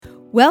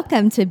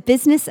Welcome to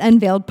Business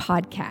Unveiled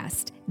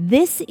Podcast.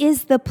 This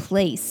is the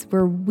place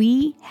where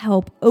we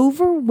help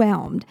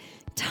overwhelmed,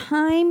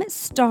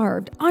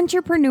 time-starved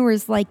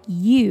entrepreneurs like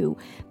you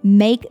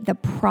make the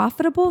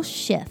profitable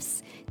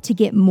shifts to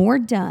get more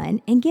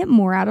done and get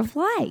more out of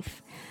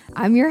life.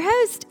 I'm your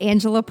host,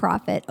 Angela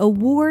Proffitt,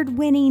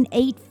 award-winning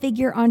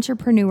 8-figure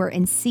entrepreneur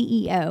and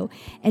CEO.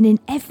 And in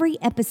every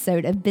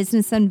episode of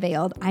Business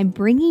Unveiled, I'm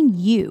bringing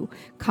you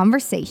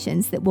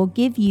conversations that will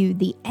give you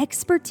the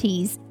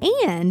expertise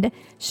and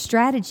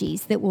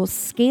strategies that will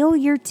scale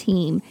your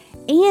team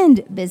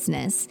and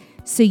business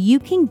so you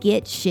can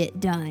get shit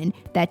done.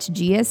 That's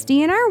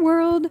GSD in our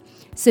world.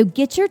 So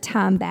get your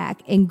time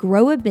back and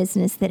grow a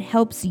business that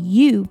helps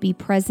you be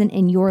present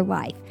in your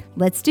life.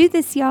 Let's do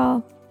this,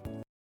 y'all.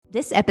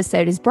 This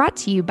episode is brought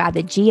to you by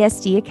the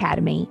GSD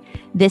Academy.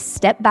 This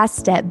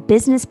step-by-step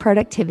business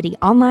productivity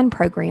online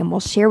program will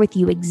share with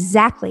you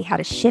exactly how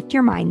to shift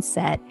your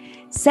mindset,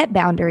 set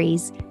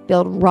boundaries,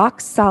 build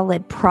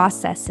rock-solid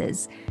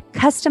processes,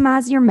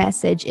 customize your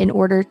message in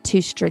order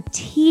to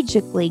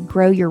strategically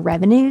grow your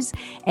revenues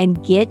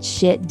and get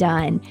shit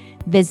done.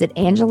 Visit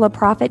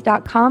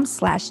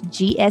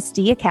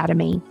angelaproffitt.com/GSD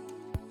Academy.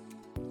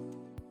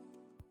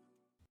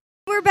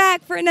 We're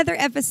back for another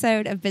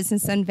episode of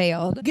Business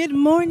Unveiled. Good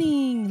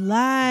morning,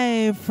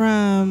 live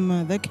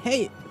from the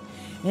Cape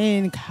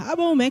in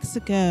Cabo,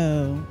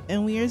 Mexico.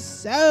 And we are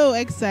so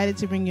excited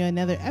to bring you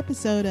another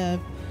episode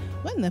of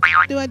What in the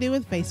do I do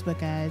with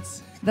Facebook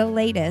ads? The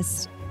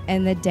latest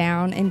and the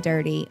down and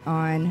dirty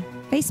on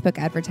Facebook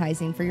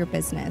advertising for your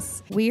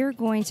business. We are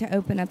going to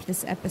open up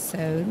this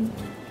episode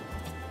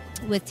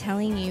with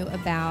telling you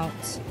about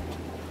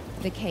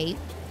the Cape,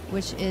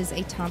 which is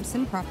a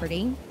Thompson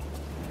property.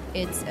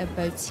 It's a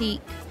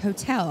boutique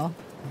hotel.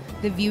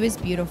 The view is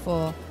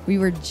beautiful. We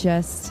were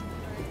just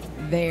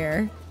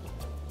there.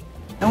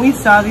 And we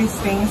saw these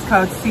things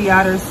called sea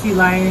otters, sea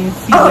lions,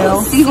 sea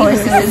whales.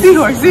 Seahorses.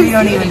 Seahorses. We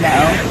don't even know.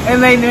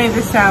 And they made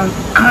the sound.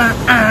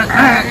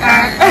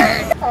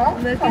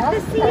 Look at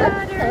the sea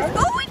otters.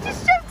 Oh, we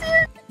just jumped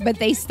in. But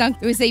they stunk.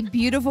 It was a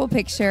beautiful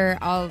picture.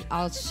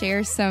 I'll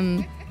share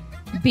some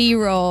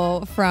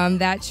B-roll from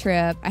that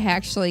trip. I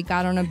actually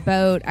got on a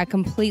boat. I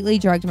completely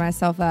drugged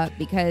myself up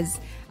because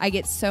I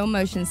get so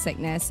motion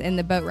sickness, and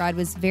the boat ride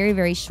was very,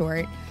 very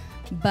short,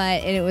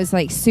 but it was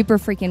like super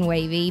freaking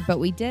wavy, but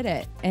we did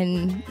it,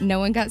 and no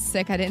one got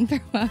sick. I didn't throw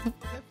up. The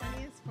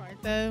funniest part,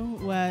 though,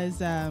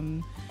 was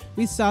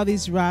we saw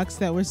these rocks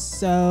that were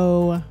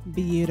so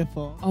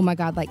beautiful. Oh, my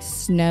God, like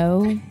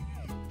snow.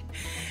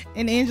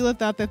 And Angela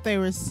thought that they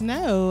were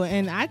snow,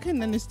 and I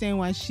couldn't understand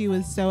why she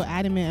was so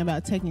adamant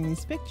about taking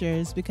these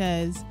pictures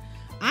because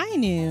I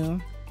knew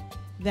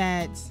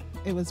that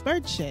it was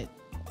bird shit.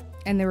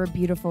 And there were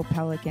beautiful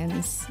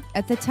pelicans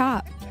at the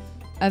top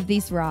of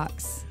these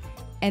rocks.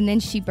 And then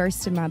she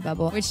burst in my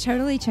bubble, which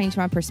totally changed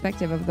my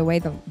perspective of the way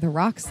the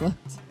rocks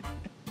looked.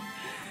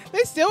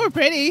 They still were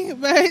pretty,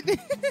 but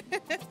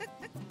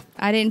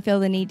I didn't feel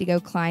the need to go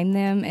climb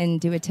them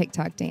and do a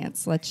TikTok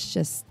dance. Let's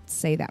just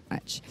say that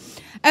much.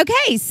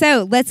 Okay,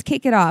 so let's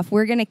kick it off.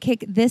 We're going to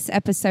kick this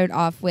episode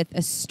off with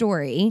a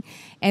story,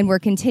 and we're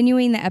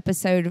continuing the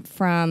episode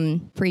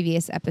from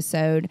previous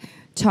episode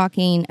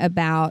talking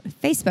about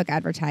Facebook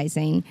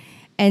advertising.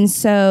 And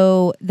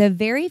so the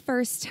very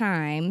first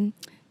time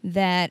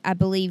that I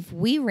believe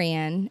we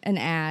ran an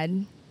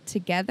ad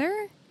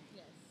together,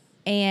 yes.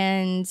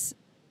 And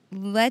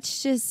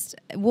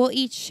we'll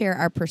each share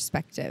our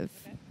perspective.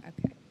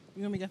 Okay.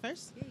 You want me to go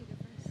first? Yeah, you go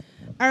first.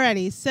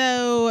 Alrighty,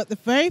 so the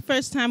very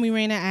first time we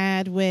ran an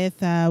ad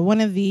with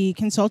one of the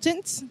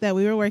consultants that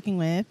we were working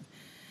with,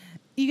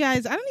 you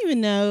guys, I don't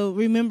even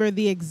remember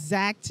the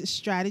exact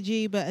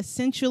strategy, but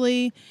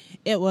essentially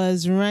it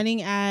was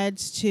running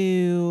ads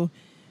to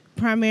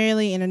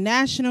primarily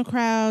international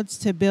crowds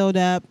to build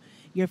up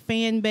your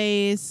fan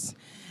base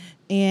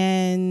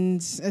and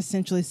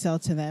essentially sell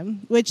to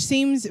them, which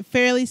seems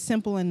fairly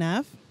simple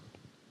enough.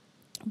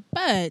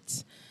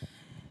 But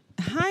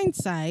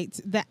hindsight,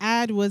 the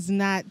ad was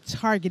not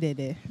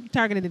targeted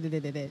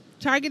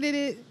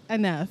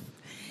enough.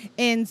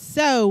 And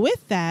so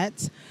with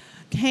that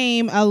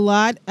came a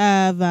lot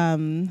of,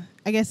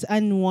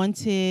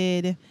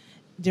 unwanted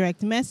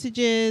direct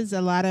messages,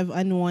 a lot of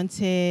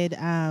unwanted,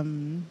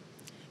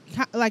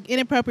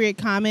 inappropriate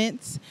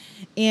comments,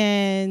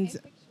 and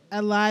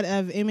a lot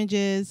of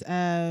images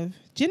of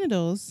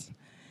genitals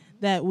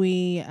that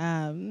we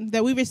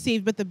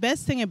received. But the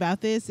best thing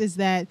about this is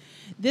that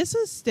this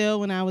was still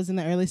when I was in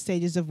the early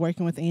stages of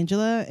working with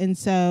Angela, and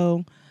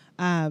so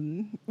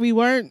we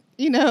weren't,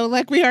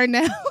 like we are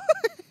now.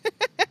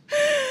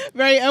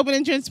 Very open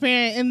and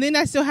transparent. And then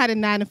I still had a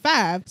 9 to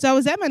 5. So I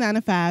was at my 9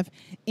 to 5,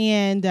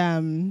 and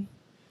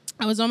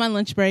I was on my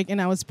lunch break and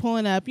I was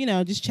pulling up,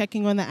 just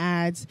checking on the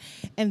ads.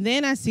 And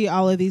then I see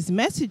all of these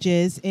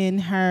messages in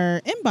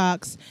her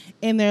inbox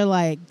and they're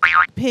like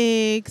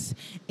pics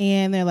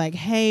and they're like,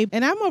 hey,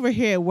 and I'm over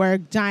here at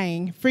work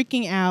dying,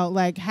 freaking out,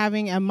 like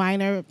having a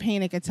minor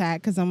panic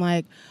attack because I'm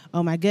like,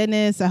 oh my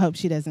goodness, I hope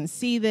she doesn't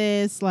see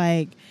this.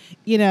 Like,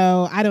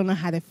 I don't know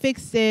how to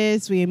fix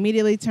this. We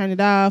immediately turn it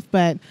off.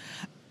 But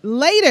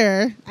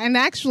later, and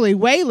actually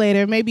way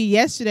later, maybe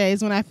yesterday,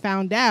 is when I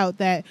found out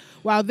that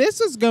while this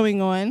was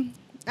going on,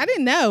 I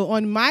didn't know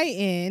on my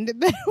end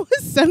there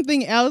was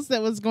something else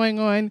that was going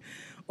on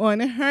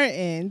her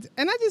end.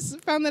 And I just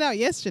found that out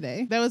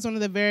yesterday. That was one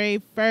of the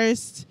very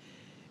first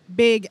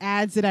big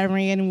ads that I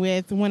ran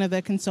with one of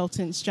the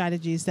consultant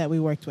strategies that we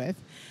worked with,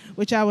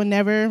 which I will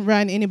never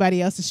run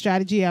anybody else's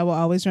strategy. I will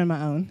always run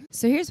my own.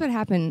 So here's what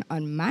happened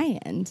on my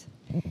end.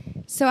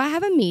 So I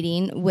have a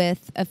meeting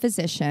with a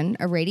physician,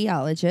 a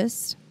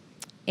radiologist,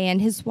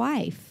 and his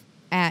wife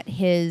at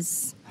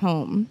his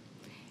home.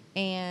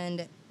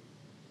 And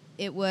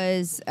it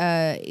was,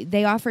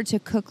 they offered to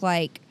cook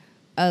like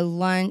a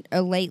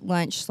late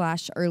lunch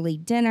 / early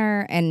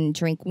dinner and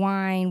drink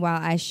wine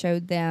while I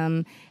showed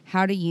them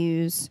how to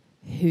use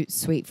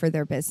Hootsuite for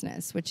their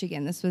business, which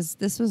again, this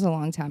was a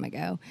long time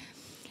ago.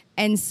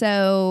 And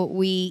so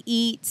we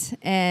eat,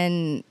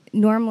 and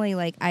normally,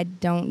 like, I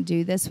don't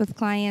do this with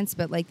clients,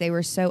 but like they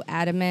were so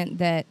adamant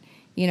that,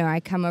 I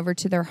come over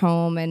to their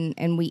home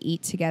and we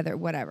eat together,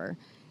 whatever.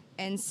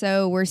 And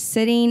so we're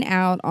sitting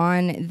out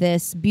on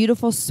this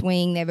beautiful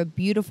swing. They have a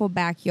beautiful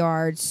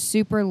backyard,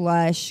 super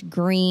lush,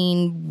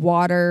 green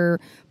water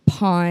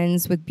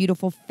ponds with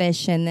beautiful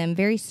fish in them,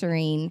 very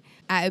serene.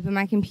 I open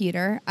my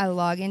computer, I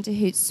log into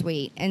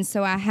Hootsuite, and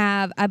so I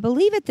have, I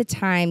believe at the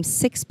time,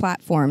 6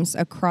 platforms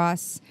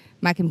across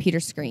my computer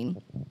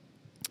screen.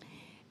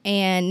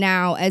 And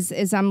now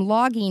as I'm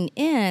logging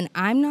in,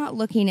 I'm not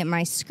looking at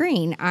my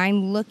screen.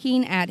 I'm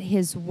looking at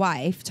his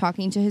wife,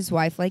 talking to his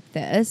wife like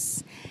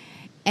this.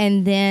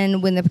 And then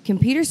when the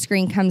computer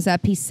screen comes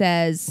up, he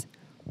says,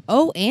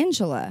 "Oh,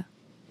 Angela,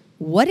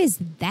 what is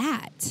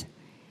that?"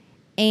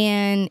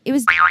 And it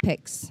was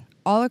pics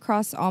all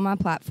across all my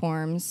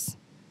platforms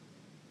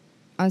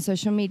on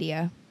social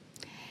media.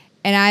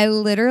 And I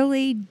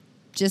literally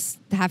just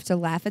have to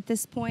laugh at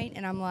this point.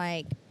 And I'm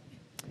like,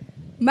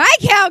 my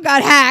account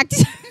got hacked.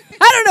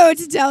 I don't know what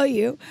to tell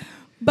you.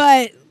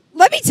 But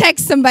let me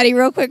text somebody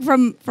real quick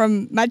from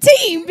my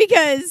team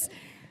because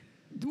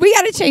we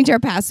got to change our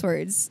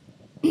passwords.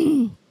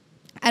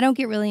 I don't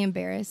get really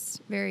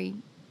embarrassed very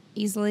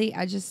easily.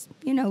 I just,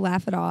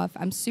 laugh it off.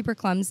 I'm super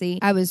clumsy.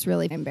 I was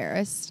really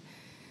embarrassed.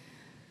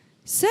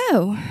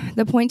 So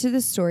the point to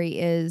the story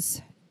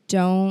is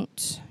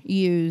don't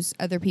use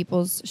other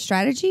people's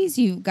strategies.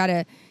 You've got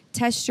to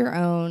test your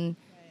own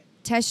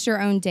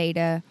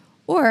data,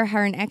 or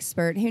hire an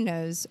expert who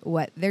knows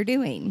what they're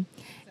doing.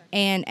 Exactly.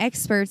 And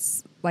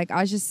experts, like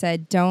I just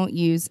said, don't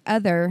use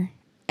other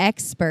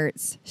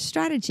experts'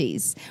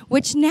 strategies,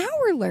 which now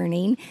we're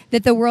learning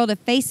that the world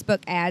of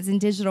Facebook ads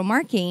and digital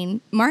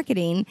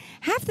marketing,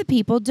 half the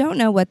people don't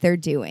know what they're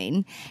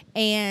doing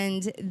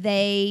and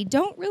they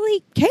don't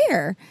really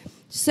care.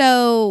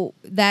 So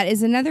that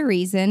is another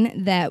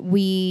reason that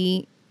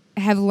we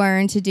have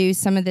learned to do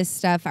some of this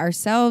stuff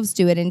ourselves,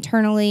 do it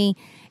internally,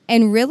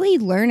 and really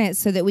learn it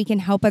so that we can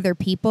help other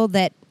people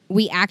that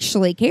we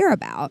actually care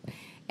about.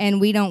 And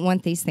we don't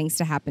want these things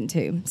to happen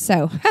to.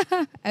 So,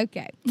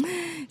 okay.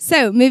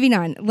 So moving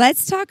on,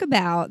 let's talk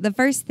about the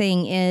first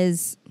thing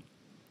is,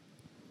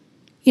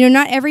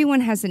 not everyone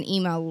has an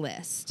email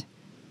list.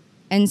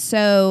 And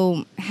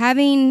so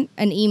having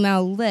an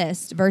email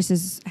list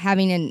versus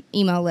having an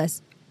email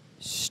list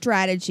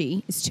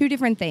strategy is 2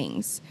 different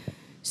things.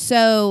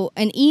 So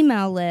an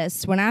email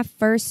list, when I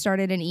first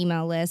started an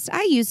email list,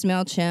 I used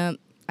MailChimp.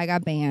 I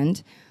got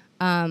banned.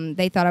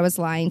 They thought I was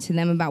lying to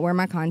them about where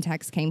my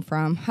contacts came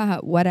from.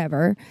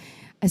 Whatever.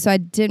 So I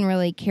didn't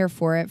really care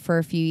for it for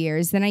a few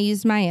years. Then I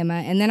used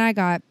Miema, and then I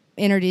got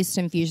introduced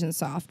to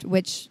Infusionsoft,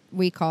 which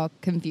we call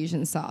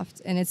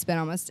Confusionsoft. And it's been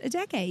almost a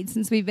decade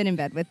since we've been in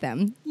bed with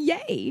them.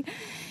 Yay.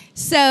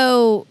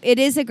 So it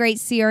is a great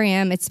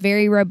CRM. It's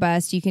very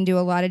robust. You can do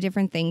a lot of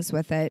different things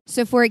with it.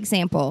 So for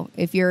example,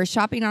 if you're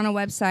shopping on a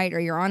website or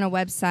you're on a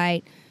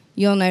website,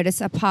 you'll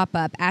notice a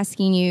pop-up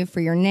asking you for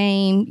your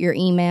name, your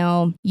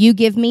email. You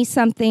give me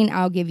something,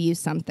 I'll give you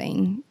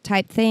something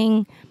type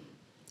thing.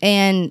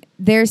 And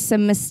there's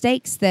some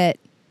mistakes that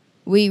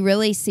we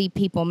really see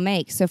people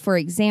make. So, for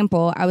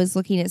example, I was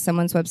looking at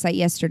someone's website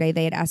yesterday.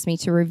 They had asked me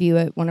to review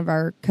it, one of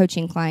our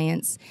coaching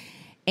clients.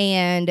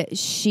 And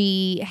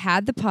she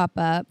had the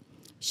pop-up.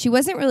 She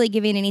wasn't really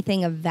giving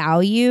anything of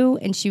value,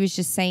 and she was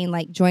just saying,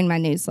 like, join my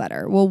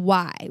newsletter. Well,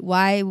 why?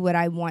 Why would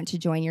I want to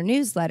join your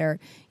newsletter?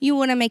 You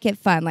want to make it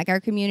fun, like our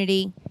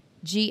community,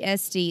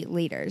 GSD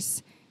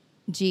leaders.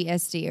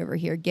 GSD over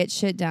here, get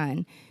shit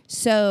done.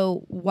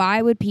 So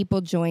why would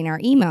people join our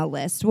email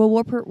list? Well,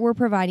 we're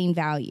providing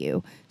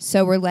value.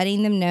 So we're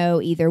letting them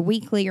know either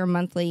weekly or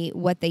monthly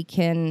what they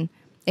can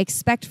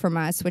expect from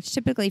us, which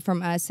typically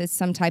from us is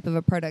some type of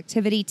a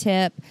productivity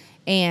tip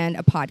and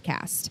a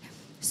podcast.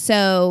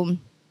 So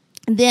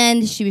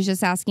then she was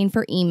just asking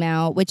for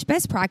email, which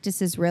best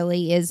practices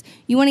really is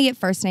you want to get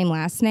first name,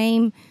 last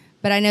name.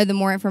 But I know the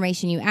more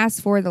information you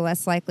ask for, the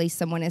less likely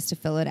someone is to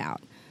fill it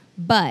out.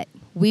 But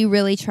we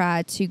really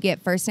try to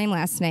get first name,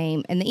 last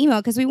name, and the email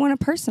because we want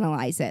to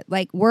personalize it.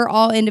 Like, we're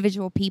all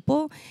individual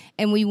people,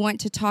 and we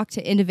want to talk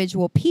to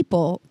individual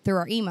people through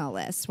our email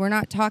list. We're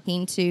not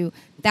talking to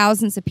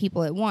thousands of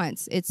people at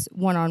once. It's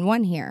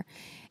one-on-one here.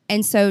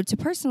 And so to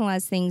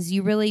personalize things,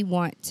 you really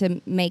want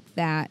to make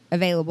that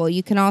available.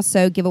 You can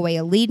also give away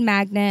a lead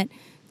magnet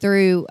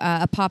through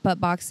a pop-up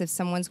box if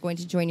someone's going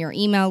to join your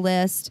email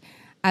list.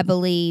 I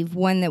believe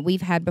one that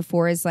we've had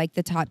before is like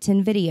the top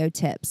 10 video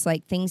tips,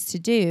 like things to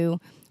do,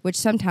 which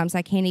sometimes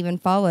I can't even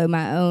follow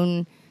my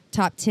own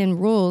top 10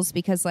 rules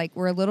because like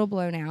we're a little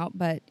blown out,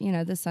 but you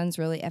know, the sun's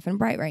really effing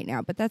bright right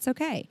now, but that's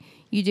okay.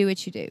 You do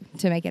what you do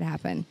to make it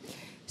happen.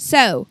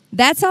 So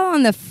that's all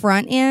on the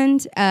front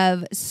end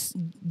of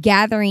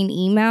gathering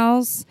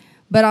emails,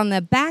 but on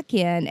the back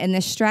end and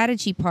the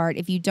strategy part,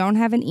 if you don't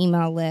have an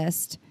email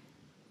list,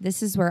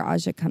 this is where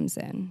Aja comes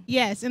in.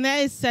 Yes, and that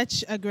is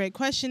such a great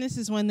question. This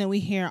is one that we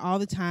hear all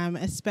the time,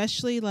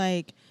 especially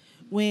like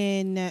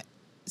when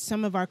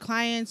some of our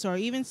clients or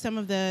even some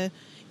of the,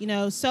 you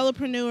know,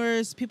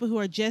 solopreneurs, people who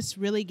are just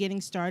really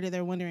getting started,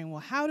 they're wondering,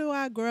 well, how do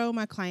I grow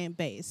my client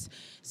base?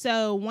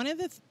 So one of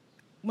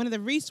the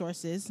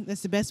resources,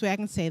 that's the best way I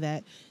can say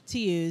that, to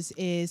use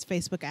is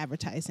Facebook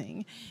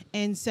advertising.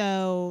 And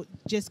so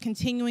just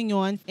continuing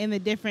on in the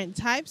different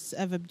types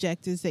of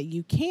objectives that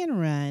you can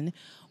run,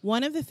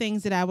 one of the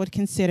things that I would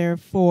consider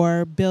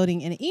for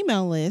building an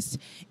email list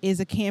is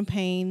a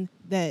campaign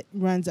that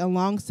runs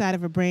alongside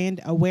of a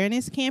brand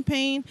awareness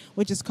campaign,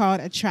 which is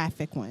called a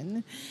traffic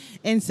one.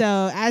 And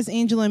so as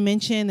Angela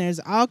mentioned,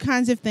 there's all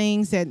kinds of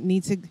things that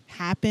need to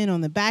happen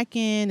on the back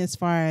end as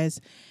far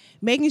as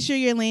making sure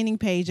your landing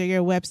page or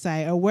your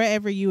website or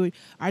wherever you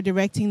are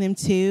directing them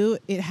to,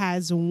 it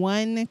has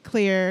one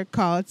clear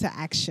call to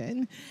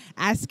action,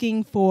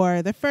 asking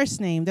for their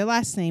first name, their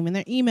last name, and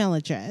their email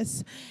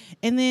address.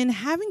 And then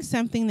having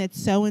something that's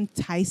so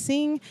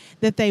enticing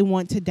that they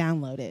want to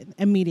download it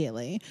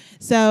immediately.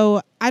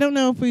 So I don't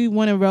know if we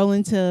want to roll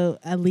into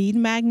a lead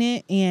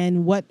magnet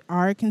and what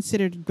are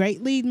considered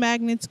great lead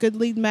magnets, good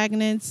lead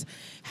magnets.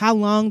 How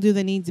long do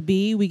they need to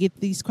be? We get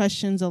these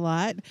questions a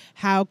lot.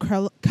 How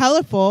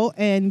colorful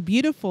and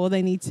beautiful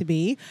they need to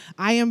be.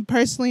 I am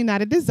personally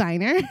not a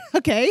designer,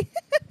 okay,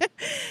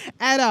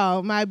 at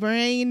all. My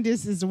brain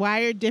just is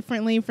wired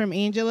differently from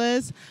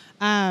Angela's,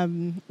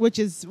 which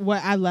is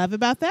what I love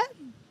about that.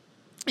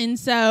 And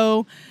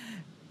so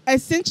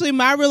essentially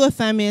my rule of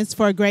thumb is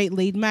for a great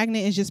lead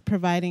magnet is just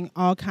providing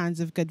all kinds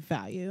of good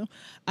value.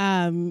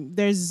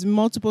 There's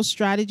multiple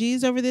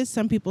strategies over this.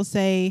 Some people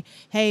say,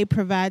 hey,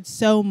 provide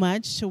so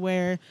much to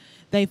where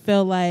they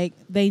feel like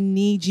they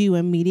need you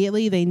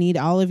immediately. They need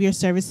all of your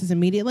services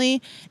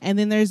immediately. And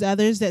then there's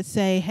others that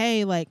say,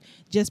 hey, like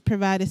just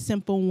provide a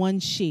simple one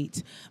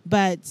sheet.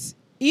 But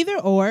either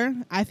or,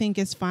 I think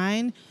is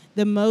fine.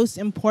 The most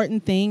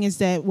important thing is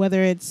that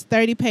whether it's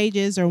 30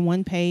 pages or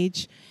one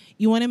page,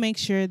 you want to make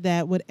sure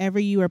that whatever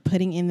you are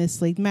putting in this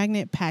lead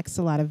magnet packs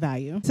a lot of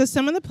value. So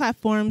some of the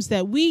platforms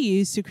that we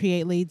use to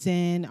create leads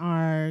in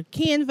are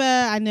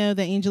Canva. I know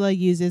that Angela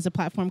uses a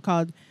platform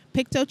called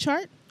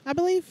Piktochart, I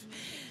believe.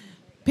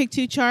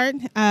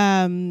 Piktochart.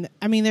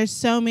 I mean, there's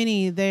so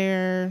many.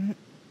 There,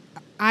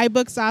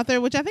 iBooks Author,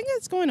 which I think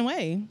is going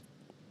away.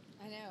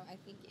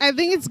 I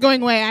think it's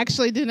going away.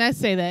 Actually, did not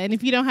say that. And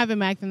if you don't have a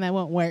Mac, then that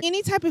won't work.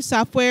 Any type of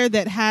software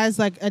that has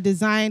like a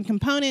design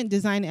component,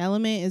 design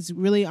element is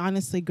really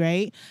honestly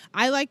great.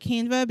 I like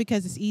Canva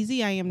because it's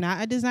easy. I am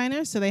not a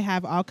designer, so they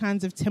have all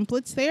kinds of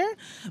templates there.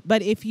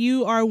 But if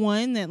you are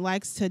one that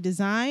likes to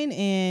design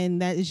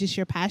and that is just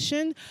your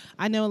passion,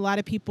 I know a lot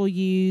of people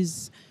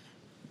use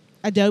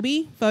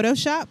Adobe,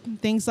 Photoshop,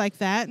 things like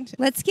that.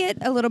 Let's get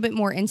a little bit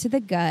more into the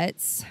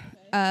guts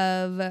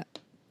of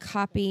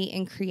copy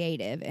and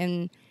creative.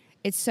 And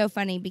it's so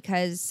funny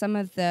because some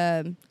of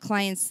the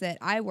clients that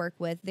I work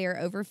with, they're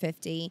over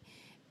 50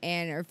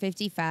 and or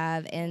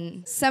 55.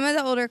 And some of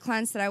the older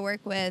clients that I work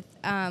with,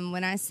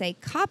 when I say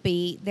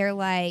copy, they're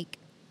like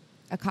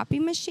a copy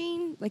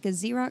machine, like a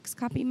Xerox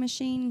copy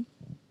machine.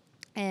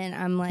 And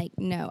I'm like,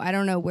 no, I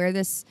don't know where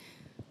this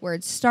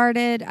word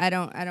started. I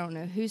don't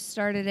know who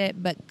started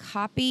it, but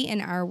copy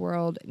in our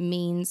world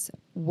means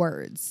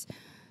words,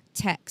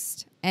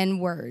 text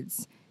and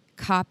words.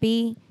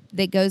 Copy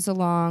that goes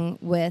along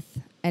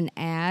with an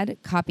ad,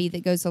 copy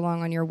that goes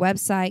along on your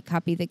website,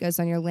 copy that goes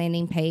on your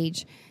landing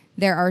page.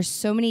 There are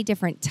so many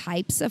different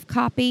types of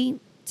copy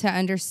to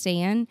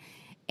understand,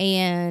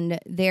 and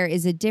there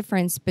is a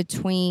difference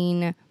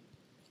between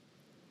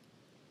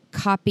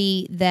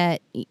copy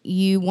that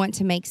you want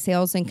to make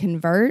sales and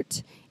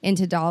convert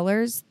into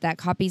dollars. That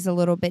copy's a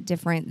little bit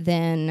different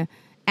than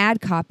ad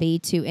copy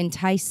to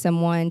entice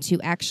someone to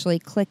actually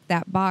click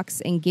that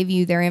box and give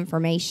you their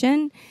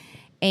information.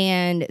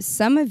 And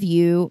some of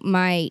you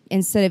might,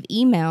 instead of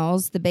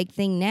emails, the big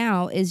thing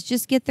now is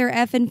just get their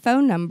effing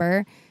phone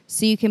number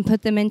so you can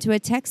put them into a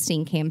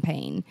texting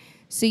campaign.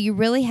 So you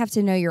really have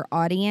to know your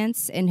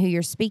audience and who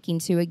you're speaking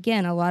to.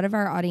 Again, a lot of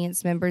our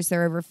audience members,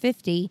 they're over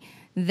 50.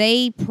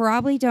 They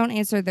probably don't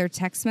answer their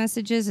text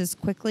messages as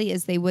quickly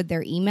as they would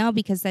their email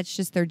because that's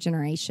just their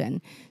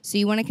generation. So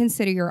you want to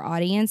consider your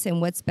audience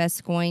and what's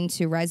best going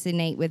to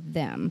resonate with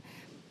them.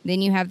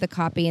 Then you have the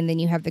copy, and then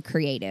you have the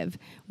creative,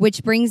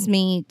 which brings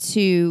me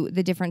to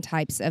the different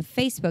types of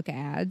Facebook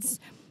ads.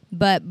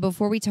 But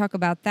before we talk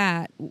about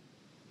that,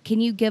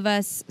 can you give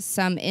us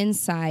some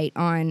insight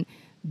on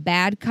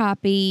bad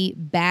copy,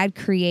 bad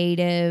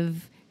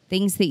creative,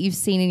 things that you've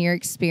seen in your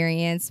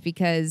experience?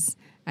 Because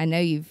I know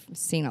you've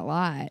seen a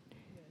lot.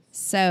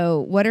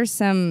 So what are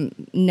some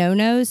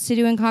no-nos to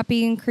do in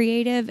copy and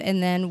creative?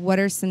 And then what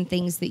are some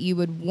things that you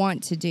would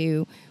want to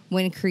do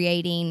when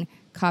creating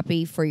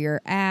copy for your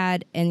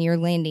ad and your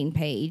landing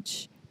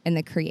page and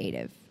the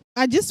creative?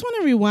 I just want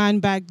to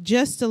rewind back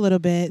just a little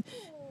bit.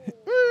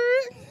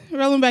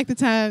 Rolling back the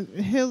time.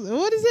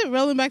 What is it?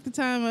 Rolling back the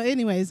time.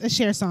 Anyways, a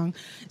Cher song.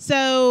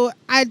 So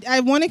I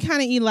want to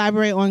kind of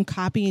elaborate on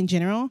copy in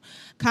general.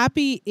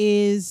 Copy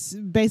is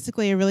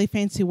basically a really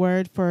fancy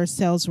word for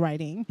sales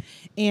writing.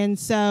 And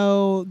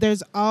so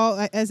there's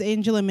all, as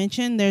Angela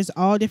mentioned, there's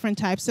all different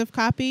types of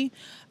copy.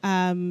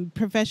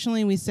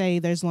 Professionally, we say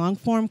there's long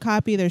form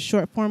copy, there's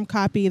short form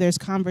copy, there's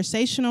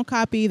conversational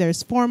copy,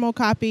 there's formal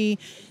copy.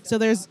 So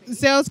there's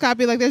sales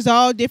copy, like there's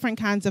all different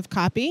kinds of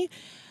copy.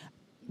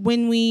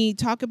 When we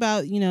talk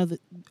about,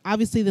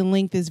 obviously the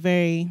length is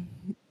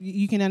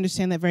you can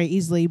understand that very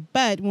easily.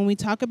 But when we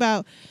talk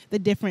about the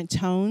different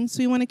tones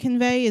we want to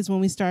convey is when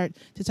we start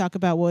to talk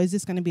about, well, is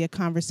this going to be a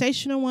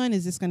conversational one?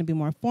 Is this going to be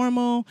more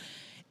formal?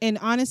 And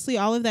honestly,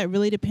 all of that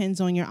really depends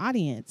on your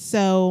audience.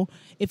 So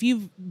if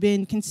you've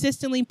been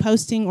consistently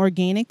posting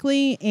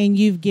organically and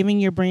you've given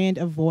your brand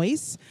a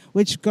voice,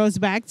 which goes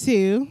back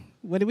to,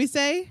 what did we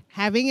say?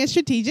 Having a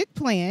strategic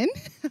plan.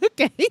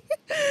 Okay.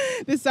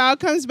 This all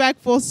comes back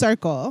full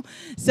circle.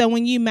 So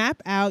when you map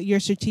out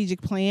your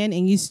strategic plan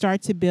and you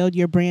start to build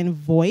your brand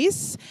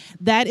voice,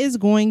 that is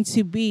going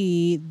to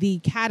be the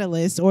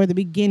catalyst or the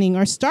beginning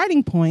or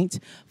starting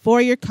point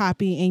for your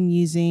copy and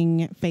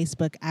using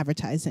Facebook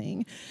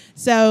advertising.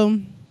 So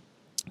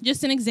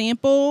just an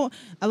example,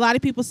 a lot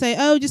of people say,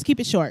 oh, just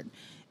keep it short.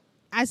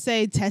 I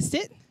say test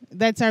it.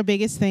 That's our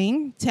biggest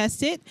thing.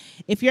 Test it.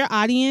 If your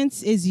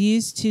audience is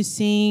used to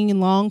seeing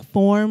long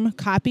form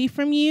copy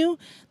from you,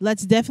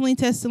 let's definitely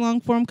test the long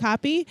form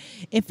copy.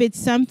 If it's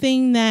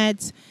something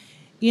that,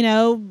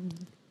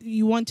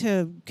 you want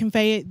to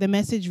convey the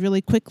message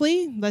really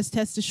quickly, let's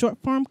test the short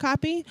form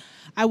copy.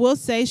 I will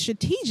say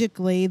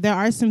strategically, there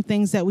are some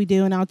things that we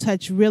do, and I'll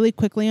touch really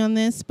quickly on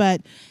this. But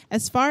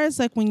as far as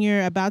like when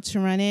you're about to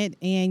run it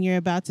and you're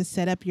about to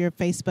set up your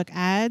Facebook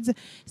ads,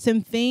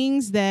 some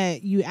things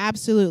that you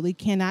absolutely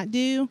cannot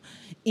do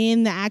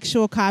in the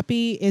actual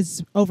copy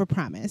is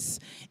overpromise.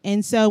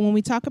 And so when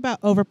we talk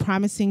about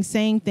overpromising,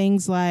 saying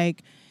things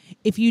like,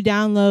 if you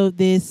download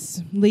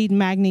this lead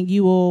magnet,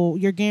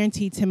 you're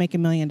guaranteed to make $1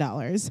 million.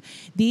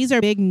 These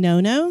are big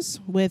no-nos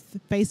with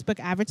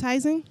Facebook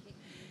advertising.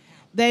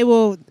 They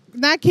will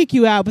not kick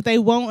you out, but they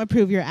won't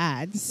approve your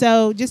ad.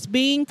 So just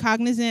being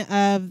cognizant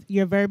of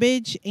your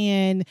verbiage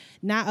and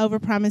not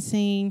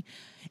overpromising,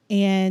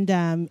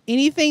 and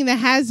anything that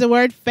has the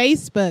word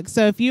Facebook.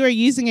 So if you are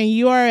using a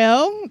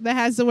URL that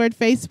has the word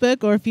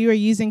Facebook, or if you are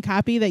using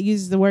copy that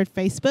uses the word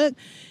Facebook,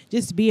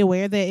 just be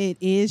aware that it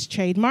is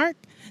trademarked.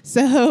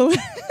 So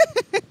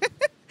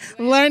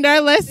learned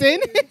our lesson.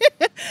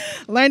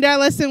 Learned our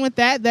lesson with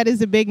that. That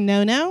is a big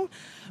no-no.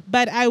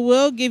 But I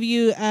will give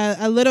you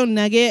a little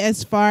nugget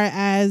as far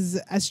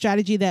as a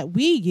strategy that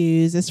we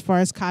use as far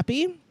as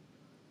copy.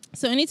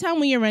 So anytime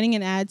when you're running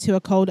an ad to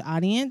a cold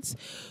audience,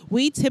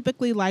 we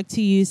typically like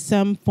to use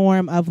some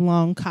form of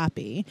long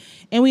copy.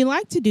 And we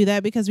like to do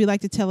that because we like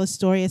to tell a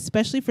story,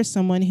 especially for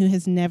someone who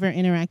has never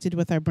interacted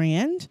with our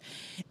brand.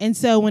 And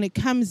so when it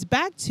comes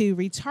back to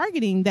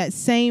retargeting that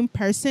same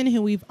person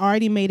who we've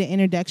already made an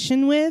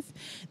introduction with,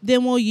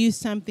 then we'll use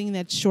something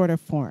that's shorter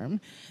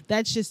form.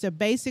 That's just a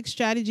basic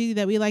strategy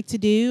that we like to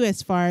do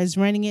as far as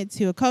running it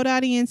to a cold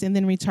audience and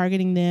then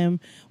retargeting them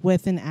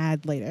with an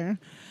ad later.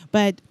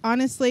 But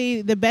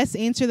honestly, the best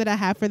answer that I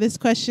have for this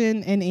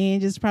question, and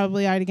Ange is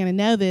probably already going to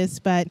know this,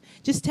 but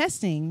just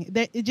testing.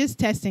 Just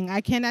testing.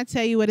 I cannot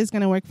tell you what is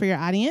going to work for your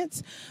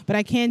audience, but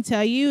I can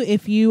tell you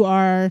if you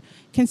are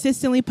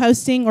consistently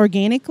posting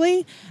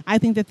organically, I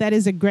think that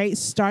is a great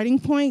starting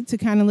point to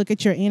kind of look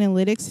at your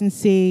analytics and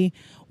see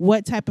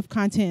what type of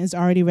content is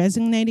already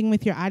resonating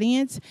with your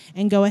audience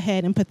and go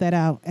ahead and put that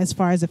out as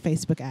far as a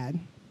Facebook ad.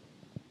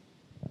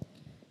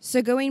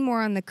 So going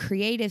more on the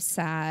creative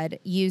side,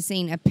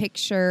 using a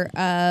picture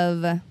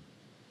of,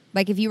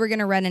 like if you were going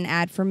to run an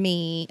ad for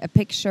me, a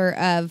picture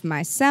of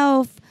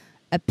myself,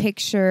 a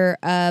picture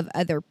of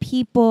other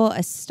people,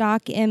 a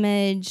stock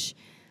image,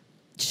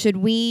 should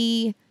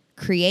we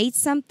create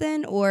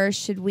something or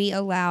should we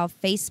allow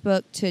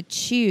Facebook to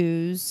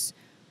choose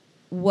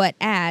what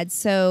ads?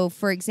 So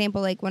for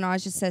example, like when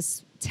Aja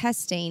says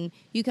testing,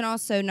 you can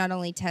also not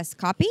only test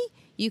copy,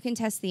 you can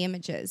test the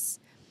images.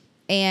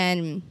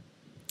 And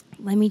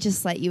let me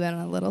just let you in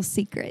on a little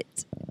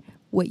secret.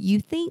 What you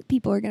think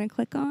people are going to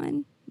click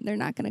on, they're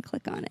not going to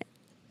click on it.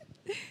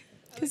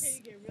 Because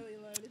you get really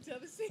low to tell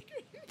the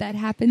secret. that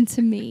happened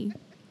to me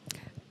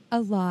a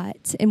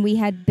lot. And we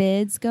had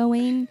bids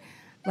going,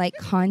 like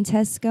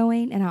contests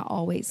going, and I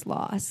always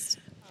lost.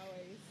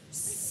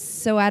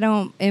 So I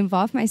don't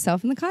involve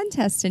myself in the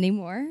contest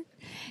anymore.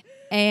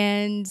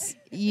 And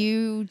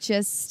you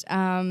just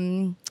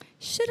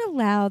should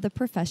allow the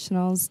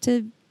professionals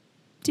to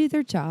do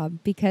their job,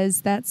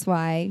 because that's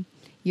why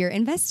you're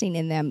investing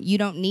in them. You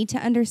don't need to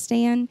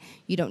understand.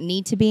 You don't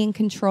need to be in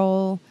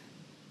control.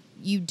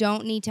 You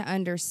don't need to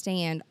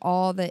understand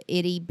all the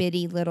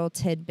itty-bitty little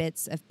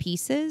tidbits of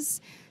pieces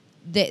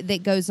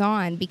that goes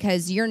on,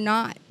 because you're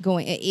not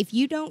going. If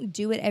you don't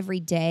do it every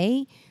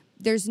day,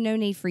 there's no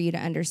need for you to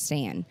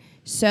understand.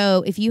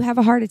 So if you have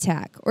a heart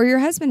attack, or your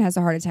husband has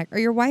a heart attack, or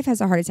your wife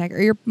has a heart attack,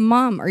 or your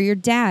mom, or your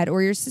dad,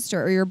 or your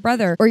sister, or your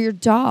brother, or your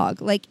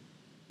dog, like,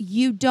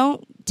 you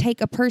don't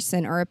take a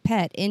person or a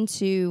pet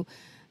into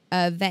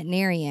a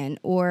veterinarian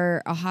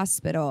or a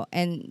hospital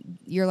and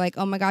you're like,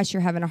 oh my gosh,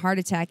 you're having a heart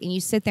attack. And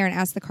you sit there and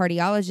ask the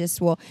cardiologist,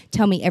 well,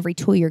 tell me every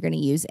tool you're going to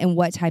use and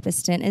what type of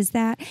stent is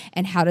that?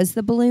 And how does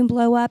the balloon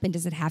blow up? And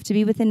does it have to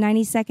be within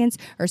 90 seconds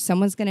or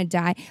someone's going to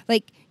die?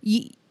 Like,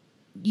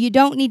 you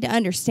don't need to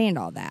understand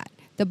all that.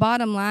 The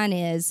bottom line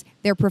is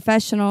they're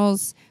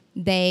professionals.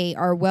 They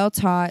are well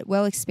taught,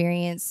 well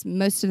experienced.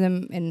 Most of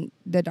them in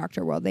the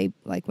doctor world, they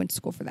like went to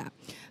school for that.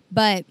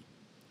 But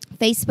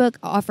Facebook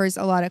offers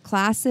a lot of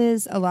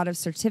classes, a lot of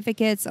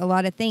certificates, a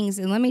lot of things.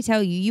 And let me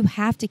tell you, you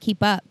have to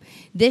keep up.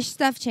 This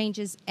stuff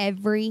changes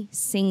every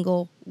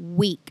single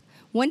week.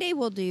 One day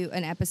we'll do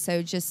an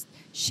episode just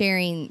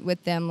sharing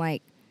with them,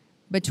 like,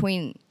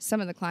 between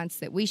some of the clients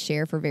that we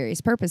share for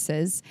various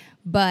purposes.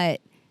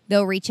 But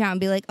they'll reach out and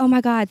be like, oh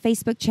my God,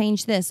 Facebook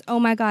changed this. Oh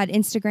my God,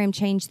 Instagram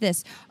changed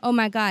this. Oh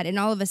my God. And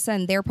all of a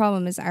sudden their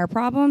problem is our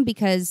problem,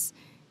 because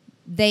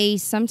they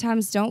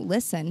sometimes don't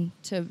listen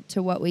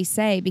to what we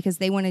say because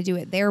they want to do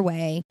it their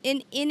way.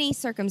 In any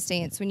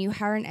circumstance, when you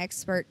hire an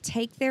expert,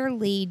 take their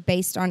lead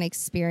based on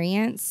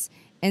experience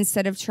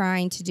instead of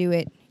trying to do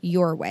it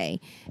your way.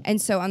 And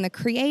so on the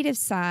creative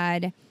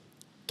side,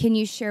 can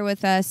you share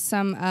with us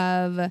some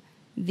of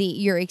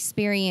your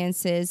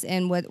experiences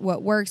and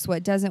what works,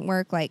 what doesn't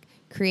work, like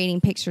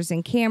creating pictures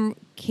in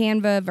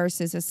Canva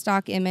versus a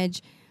stock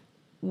image?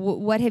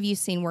 What have you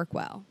seen work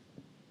well?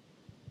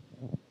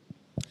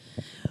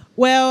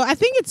 Well, I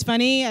think it's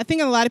funny. I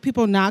think a lot of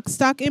people knock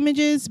stock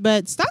images,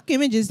 but stock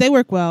images, they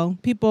work well.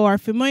 People are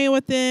familiar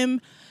with them,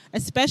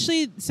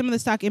 especially some of the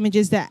stock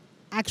images that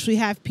actually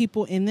have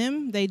people in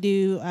them. They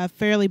do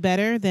fairly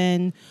better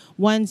than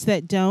ones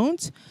that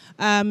don't.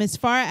 As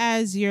far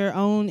as your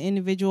own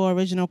individual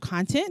original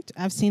content,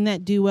 I've seen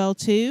that do well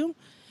too.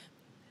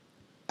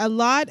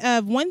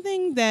 One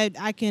thing that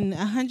I can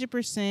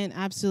 100%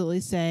 absolutely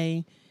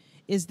say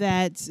is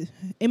that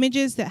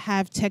images that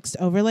have text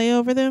overlay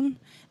over them,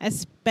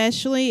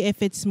 especially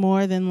if it's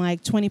more than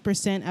like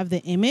 20% of the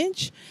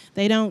image,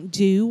 they don't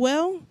do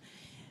well.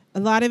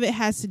 A lot of it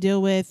has to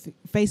deal with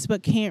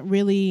Facebook can't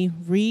really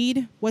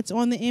read what's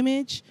on the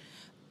image.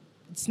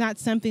 It's not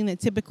something that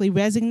typically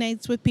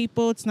resonates with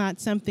people. It's not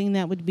something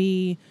that would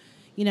be,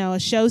 a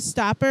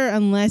showstopper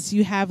unless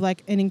you have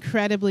like an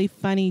incredibly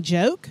funny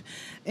joke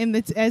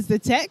as the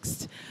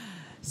text.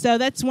 So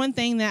that's one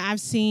thing that I've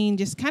seen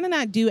just kind of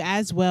not do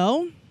as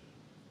well.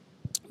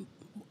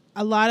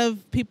 A lot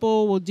of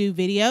people will do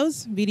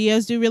videos.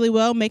 Videos do really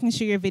well, making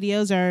sure your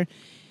videos are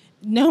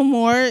no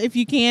more, if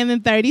you can,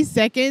 than 30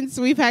 seconds.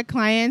 We've had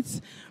clients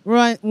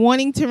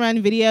wanting to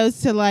run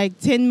videos to like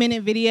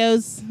 10-minute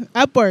videos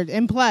upward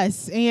and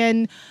plus.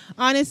 And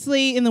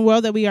honestly, in the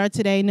world that we are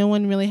today, no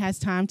one really has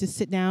time to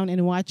sit down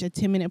and watch a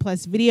 10-minute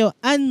plus video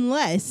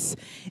unless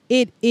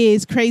it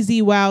is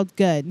crazy, wild,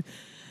 good.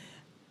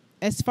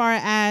 As far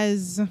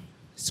as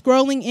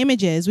scrolling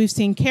images, we've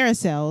seen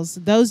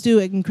carousels. Those do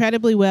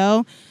incredibly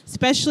well,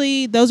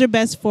 especially those are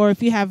best for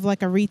if you have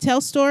like a retail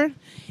store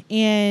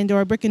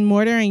or a brick and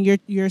mortar and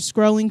you're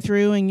scrolling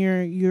through and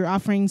you're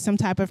offering some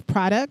type of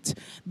product.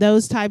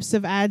 Those types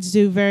of ads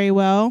do very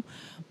well.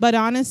 But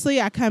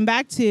honestly, I come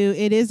back to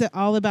it is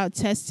all about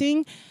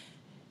testing.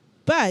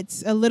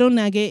 But a little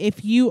nugget,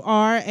 if you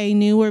are a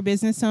newer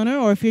business owner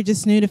or if you're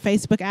just new to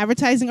Facebook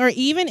advertising, or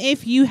even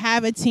if you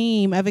have a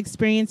team of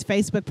experienced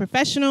Facebook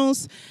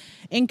professionals,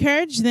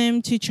 encourage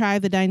them to try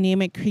the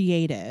dynamic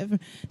creative.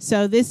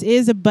 So this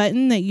is a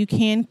button that you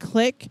can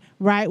click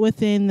right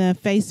within the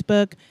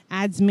Facebook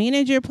Ads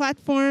Manager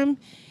platform.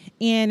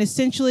 And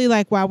essentially,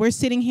 like while we're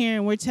sitting here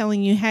and we're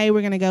telling you, hey,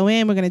 we're going to go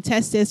in, we're going to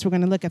test this, we're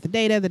going to look at the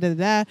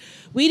data,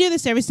 we do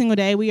this every single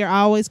day. We are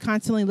always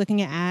constantly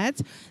looking at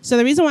ads. So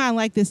the reason why I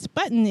like this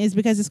button is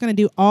because it's going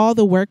to do all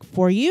the work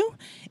for you.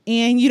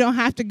 And you don't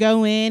have to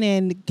go in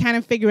and kind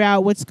of figure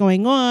out what's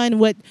going on,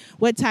 what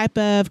type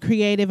of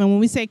creative. And when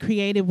we say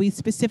creative, we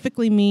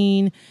specifically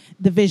mean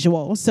the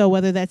visual. So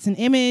whether that's an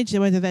image,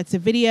 whether that's a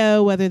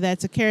video, whether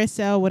that's a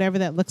carousel, whatever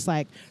that looks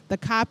like. The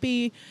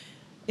copy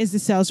is the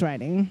sales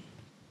writing.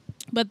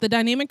 But the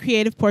dynamic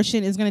creative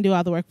portion is going to do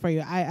all the work for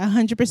you. I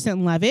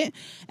 100% love it.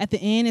 At the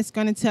end, it's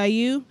going to tell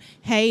you,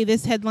 hey,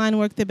 this headline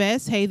worked the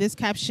best. Hey, this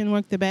caption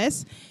worked the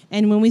best.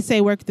 And when we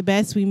say work the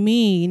best, we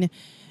mean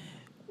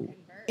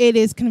it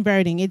is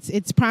converting.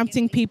 It's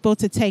prompting people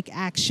to take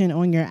action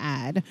on your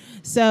ad.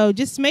 So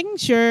just making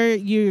sure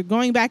you're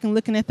going back and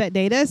looking at that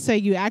data so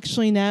you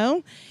actually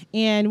know.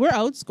 And we're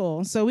old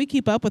school, so we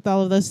keep up with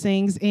all of those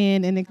things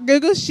in a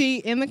Google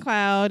Sheet in the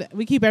cloud.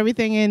 We keep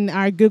everything in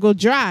our Google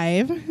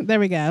Drive. There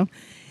we go.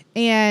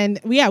 And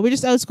we're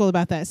just old school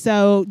about that.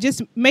 So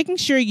just making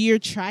sure you're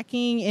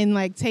tracking and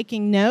like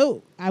taking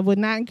note. I would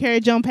not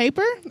encourage on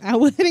paper. I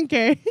would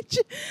encourage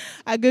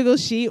a Google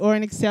Sheet or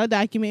an Excel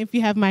document if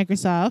you have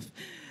Microsoft.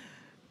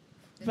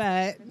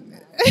 But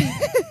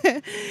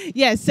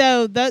yeah,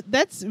 so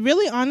that's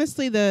really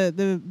honestly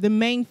the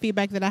main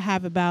feedback that I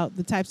have about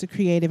the types of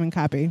creative and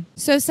copy.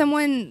 So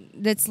someone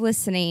that's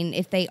listening,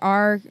 if they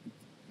are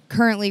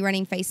currently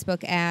running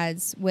Facebook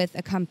ads with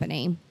a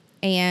company,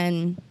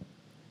 and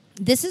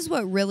this is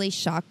what really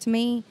shocked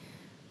me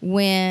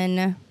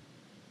when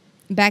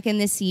back in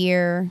this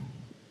year,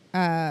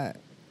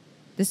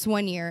 this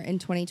one year in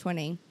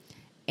 2020,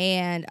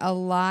 and a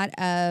lot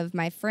of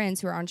my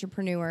friends who are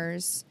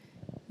entrepreneurs,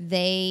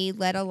 they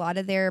let a lot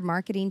of their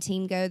marketing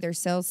team go, their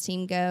sales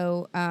team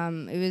go.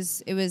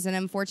 It was an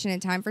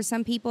unfortunate time for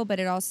some people,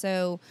 but it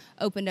also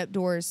opened up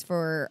doors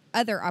for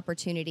other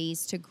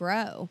opportunities to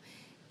grow.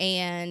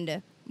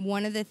 And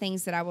one of the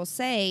things that I will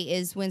say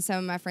is when some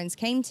of my friends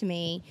came to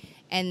me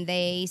and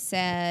they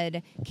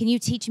said, can you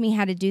teach me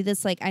how to do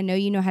this? Like, I know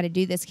you know how to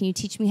do this. Can you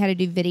teach me how to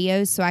do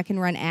videos so I can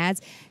run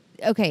ads?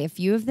 Okay, a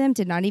few of them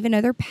did not even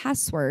know their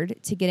password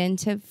to get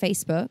into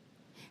Facebook.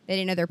 They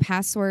didn't know their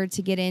password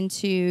to get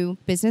into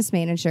Business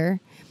Manager.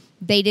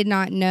 They did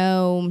not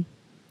know.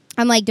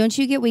 I'm like, don't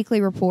you get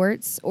weekly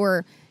reports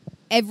or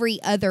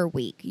every other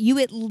week? You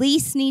at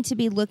least need to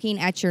be looking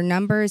at your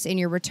numbers and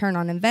your return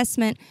on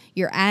investment,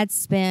 your ad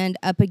spend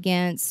up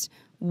against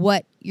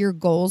what your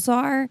goals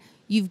are.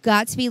 You've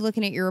got to be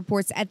looking at your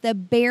reports at the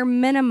bare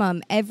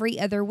minimum every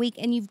other week,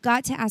 and you've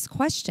got to ask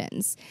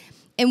questions.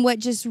 And what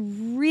just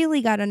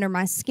really got under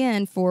my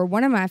skin for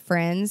one of my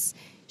friends,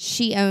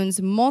 she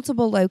owns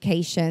multiple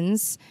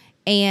locations,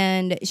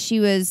 and she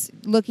was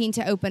looking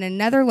to open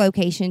another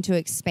location to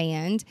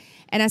expand.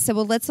 And I said,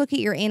 well, let's look at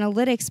your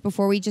analytics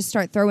before we just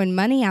start throwing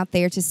money out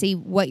there to see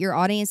what your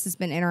audience has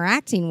been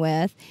interacting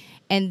with.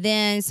 And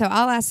then, so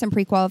I'll ask some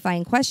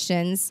pre-qualifying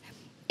questions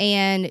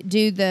and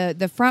do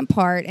the front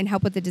part and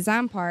help with the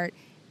design part.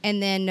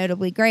 And then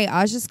Notably Great,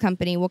 Aja's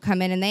company, will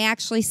come in and they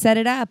actually set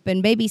it up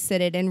and babysit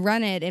it and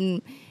run it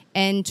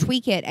and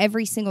tweak it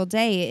every single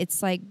day.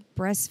 It's like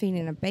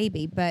breastfeeding a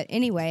baby. But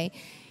anyway,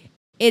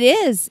 it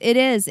is.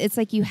 It's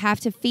like you have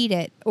to feed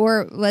it.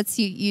 Or let's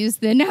use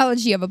the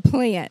analogy of a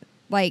plant.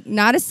 Like,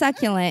 not a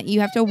succulent. You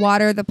have to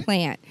water the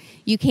plant.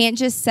 You can't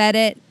just set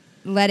it,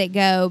 let it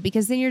go,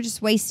 because then you're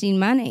just wasting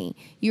money.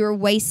 You're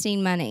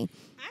wasting money.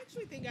 I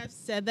actually think I've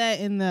said that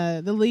in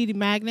the lead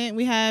magnet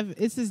we have.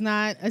 This is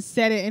not a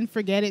set it and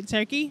forget it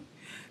turkey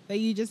that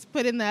you just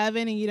put in the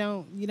oven and you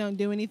don't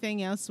do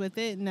anything else with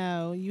it.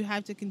 No, you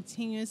have to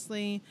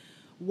continuously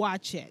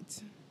watch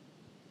it.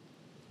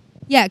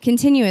 Yeah,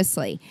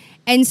 continuously.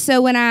 And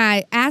so when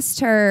I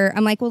asked her,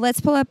 I'm like, well, let's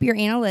pull up your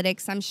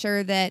analytics. I'm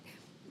sure that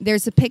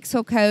there's a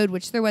pixel code,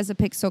 which there was a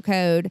pixel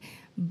code,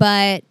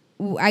 but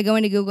I go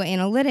into Google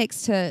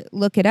Analytics to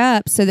look it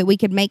up so that we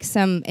could make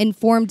some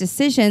informed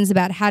decisions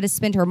about how to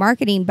spend her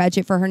marketing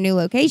budget for her new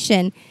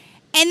location.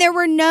 And there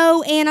were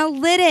no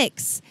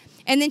analytics.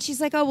 And then she's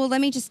like, oh, well,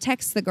 let me just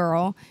text the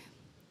girl.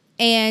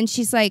 And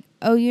she's like,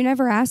 oh, you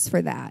never asked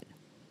for that.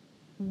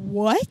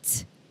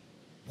 What?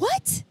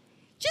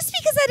 Just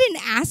because I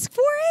didn't ask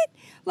for it?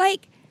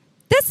 Like,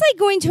 that's like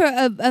going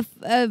to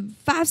a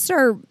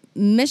 5-star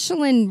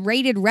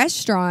Michelin-rated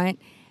restaurant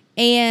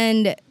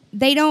and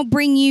they don't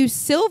bring you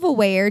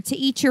silverware to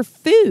eat your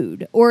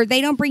food, or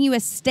they don't bring you a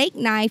steak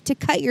knife to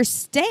cut your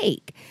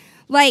steak.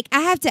 Like,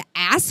 I have to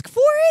ask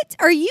for it?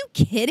 Are you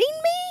kidding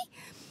me?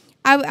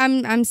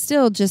 I'm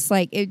still just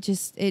like,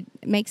 it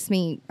makes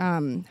me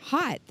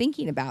hot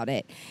thinking about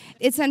it.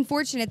 It's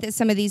unfortunate that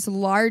some of these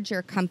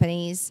larger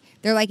companies,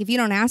 they're like, if you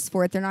don't ask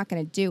for it, they're not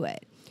going to do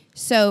it.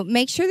 So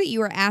make sure that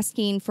you are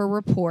asking for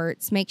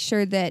reports. Make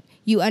sure that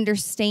you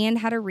understand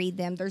how to read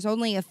them. There's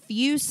only a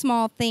few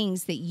small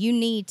things that you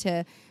need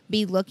to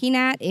be looking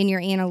at in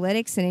your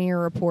analytics and in your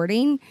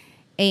reporting.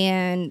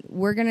 And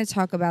we're going to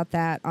talk about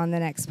that on the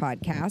next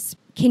podcast.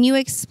 Can you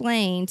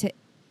explain to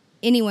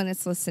anyone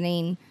that's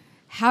listening,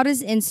 how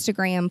does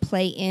Instagram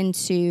play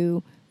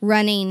into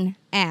running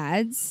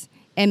ads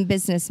and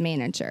Business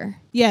Manager?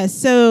 Yes,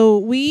 so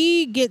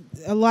we get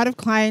a lot of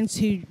clients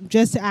who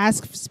just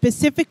ask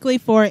specifically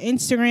for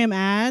Instagram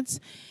ads.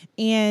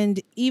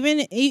 And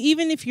even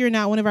if you're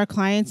not one of our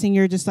clients and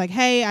you're just like,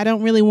 hey, I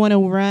don't really want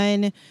to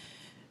run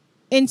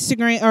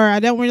Instagram, or I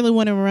don't really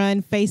want to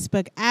run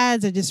Facebook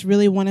ads, I just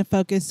really want to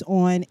focus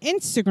on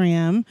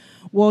Instagram,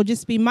 well,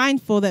 just be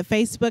mindful that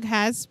Facebook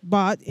has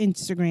bought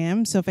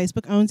Instagram. So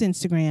Facebook owns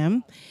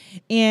Instagram.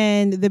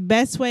 And the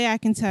best way I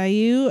can tell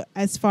you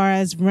as far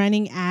as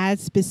running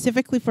ads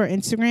specifically for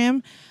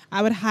Instagram,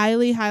 I would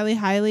highly, highly,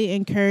 highly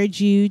encourage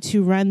you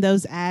to run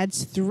those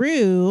ads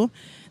through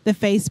the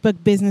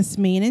Facebook Business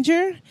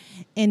Manager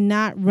and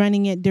not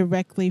running it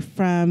directly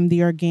from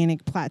the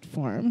organic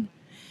platform.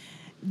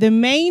 The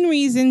main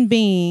reason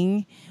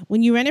being,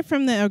 when you run it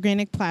from the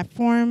organic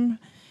platform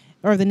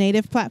or the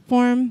native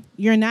platform,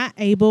 you're not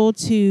able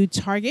to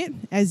target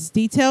as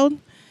detailed,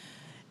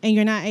 and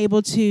you're not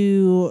able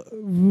to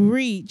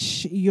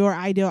reach your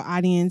ideal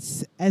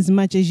audience as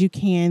much as you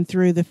can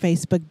through the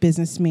Facebook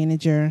Business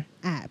Manager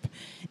app.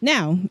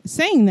 Now,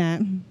 saying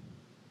that,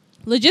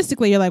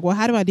 logistically, you're like, well,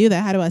 how do I do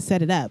that? How do I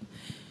set it up?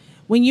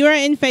 When you are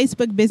in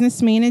Facebook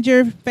Business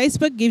Manager,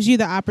 Facebook gives you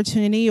the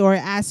opportunity or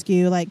asks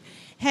you, like,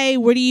 hey,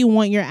 where do you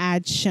want your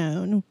ads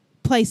shown?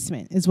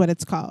 Placement is what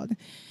it's called.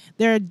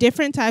 There are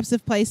different types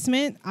of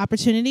placement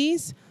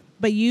opportunities,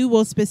 but you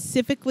will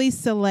specifically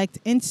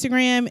select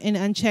Instagram and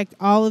uncheck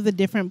all of the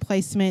different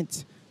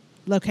placement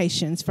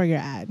locations for your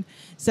ad.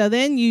 So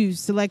then you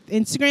select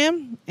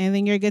Instagram, and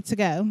then you're good to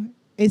go.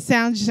 It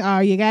sounds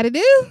all you got to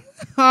do.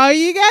 All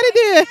you got to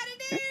do.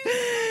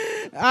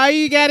 All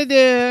you got to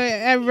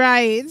do.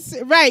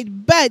 Right.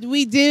 But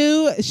we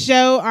do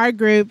show our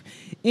group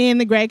in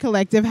the Gray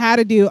Collective how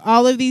to do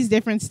all of these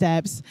different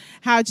steps,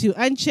 how to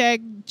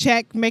uncheck,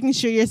 check, making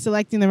sure you're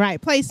selecting the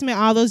right placement,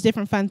 all those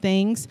different fun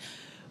things.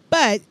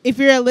 But if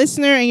you're a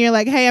listener and you're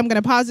like, hey, I'm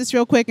going to pause this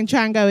real quick and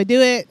try and go and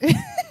do it,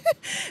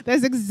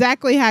 that's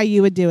exactly how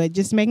you would do it.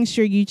 Just making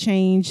sure you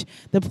change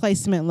the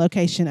placement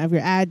location of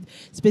your ad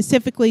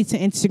specifically to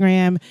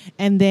Instagram.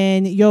 And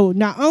then you'll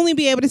not only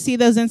be able to see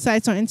those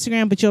insights on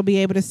Instagram, but you'll be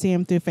able to see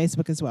them through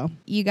Facebook as well.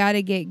 You got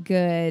to get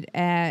good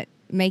at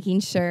making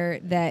sure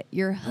that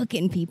you're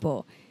hooking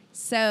people.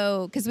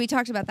 So, because we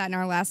talked about that in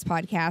our last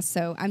podcast,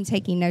 so I'm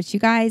taking notes, you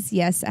guys.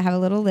 Yes, I have a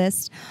little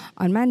list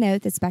on my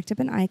note that's backed up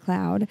in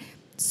iCloud,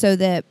 so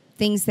that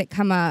things that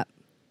come up,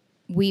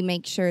 we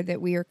make sure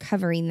that we are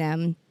covering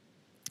them,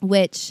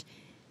 which,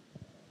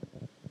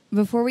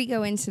 before we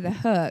go into the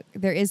hook,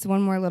 there is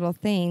one more little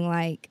thing,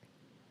 like,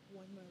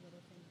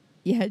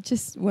 yeah,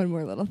 just one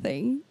more little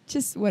thing.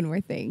 Just one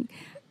more thing.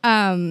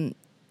 In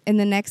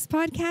the next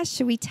podcast,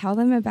 should we tell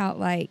them about,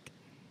 like,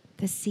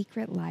 the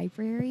secret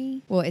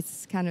library? Well,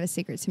 it's kind of a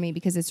secret to me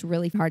because it's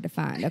really hard to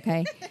find,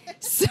 okay?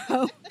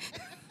 So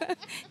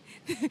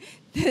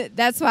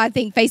that's why I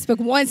think Facebook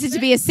wants it to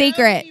be a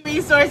secret.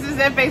 Resources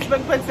that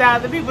Facebook puts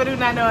out that people do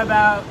not know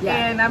about.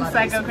 Yeah, and I'm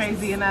psycho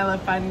crazy and I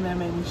love finding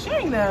them and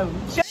sharing them.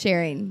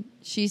 Sharing.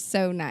 She's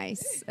so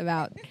nice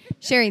about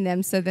sharing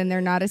them, so then they're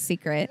not a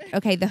secret.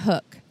 Okay, the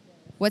hook.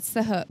 What's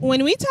the hook?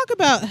 When we talk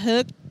about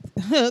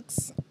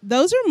hooks,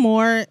 those are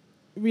more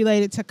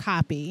related to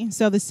copy,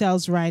 so the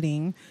sales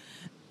writing.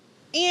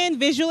 And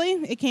visually,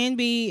 it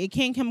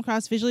can come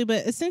across visually,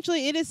 but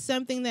essentially it is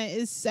something that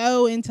is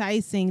so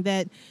enticing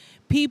that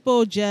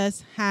people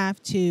just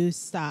have to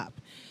stop.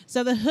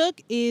 So the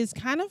hook is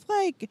kind of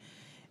like,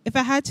 if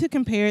I had to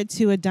compare it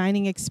to a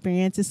dining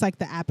experience, it's like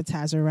the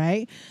appetizer,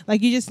 right?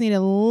 Like you just need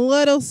a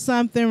little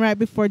something right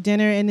before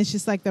dinner, and it's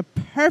just like the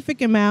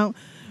perfect amount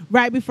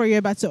right before you're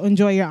about to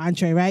enjoy your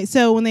entree, right?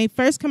 So when they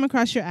first come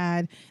across your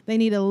ad, they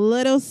need a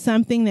little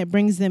something that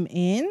brings them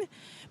in,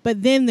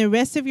 but then the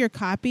rest of your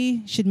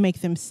copy should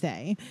make them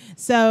stay.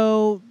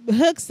 So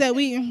hooks that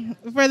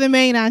for the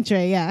main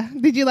entree, yeah.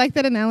 Did you like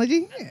that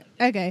analogy?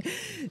 Okay.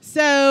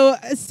 So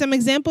some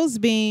examples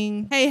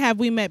being, hey, have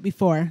we met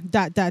before? ...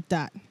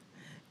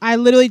 I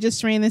literally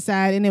just ran this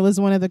ad, and it was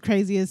one of the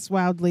craziest,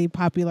 wildly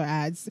popular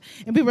ads.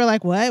 And people are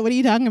like, what? What are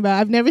you talking about?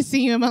 I've never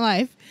seen you in my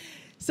life.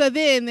 So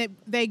then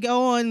they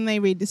go on and they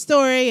read the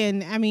story.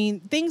 And, I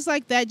mean, things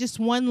like that, just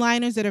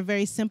one-liners that are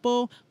very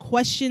simple.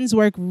 Questions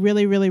work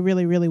really, really,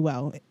 really, really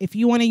well. If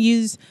you want to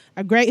use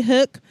a great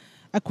hook,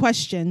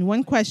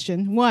 one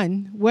question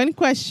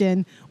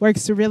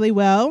works really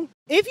well.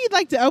 If you'd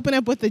like to open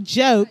up with a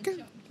joke,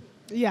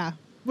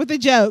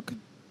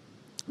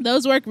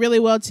 those work really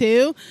well,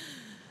 too.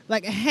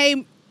 Like, hey,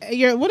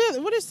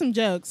 what are some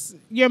jokes?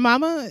 Your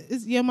mama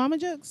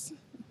jokes?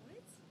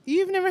 What?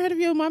 You've never heard of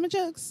your mama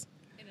jokes?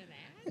 In an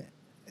ad?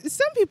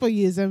 Some people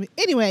use them.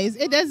 Anyways,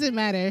 it doesn't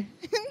matter.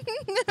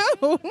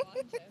 No.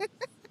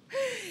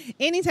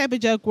 Any type of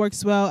joke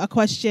works well. A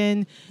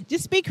question.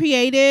 Just be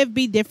creative.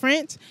 Be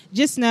different.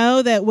 Just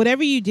know that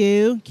whatever you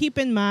do, keep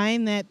in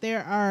mind that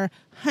there are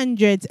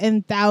hundreds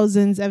and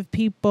thousands of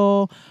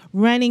people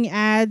running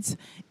ads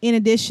in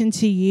addition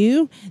to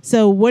you.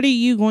 So what are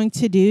you going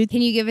to do?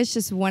 Can you give us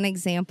just one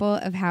example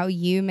of how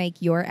you make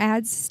your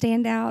ads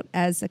stand out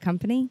as a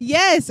company?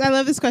 Yes, I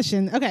love this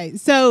question. Okay,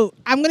 so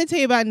I'm going to tell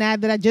you about an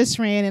ad that I just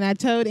ran, and I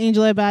told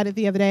Angela about it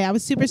the other day. I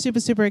was super,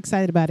 super, super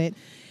excited about it.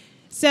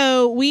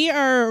 So we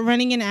are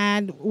running an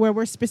ad where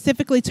we're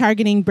specifically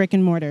targeting brick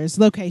and mortars,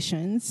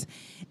 locations.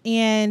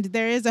 And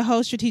there is a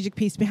whole strategic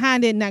piece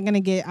behind it. Not going to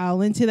get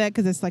all into that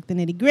because it's like the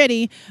nitty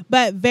gritty,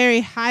 but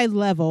very high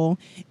level.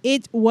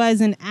 It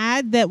was an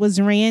ad that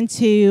was ran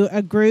to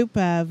a group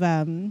of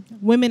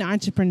women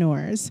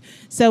entrepreneurs.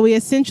 So we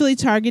essentially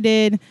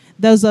targeted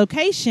those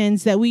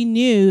locations that we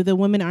knew the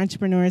women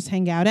entrepreneurs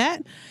hang out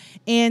at.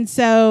 And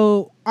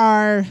so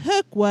our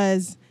hook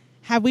was,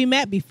 have we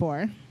met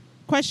before?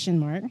 Question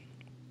mark. And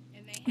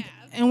they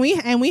have. And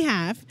we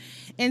have.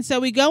 And so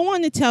we go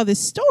on to tell this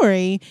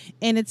story,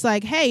 and it's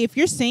like, hey, if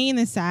you're seeing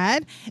this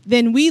ad,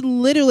 then we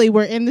literally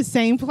were in the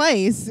same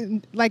place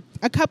like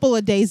a couple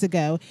of days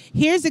ago.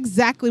 Here's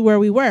exactly where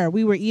we were.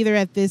 We were either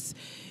at this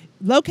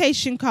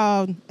location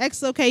called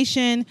X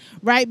location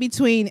right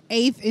between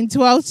 8th and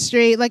 12th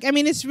Street. Like, I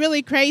mean, it's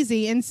really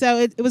crazy. And so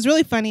it was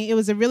really funny. It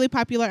was a really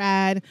popular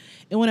ad.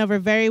 It went over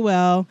very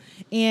well.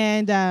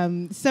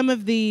 And some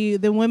of the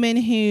women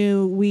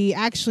who we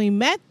actually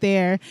met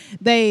there,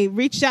 they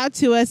reached out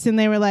to us and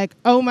they were like,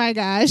 oh my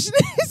gosh,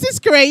 this is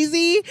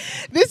crazy.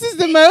 This is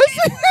the most...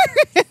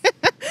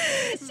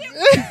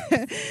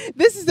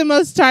 This is the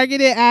most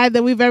targeted ad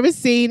that we've ever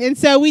seen. And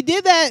so we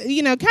did that,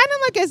 kind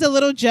of like as a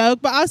little joke,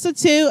 but also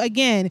too,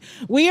 again,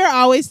 we are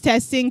always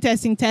testing.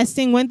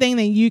 One thing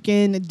that you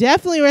can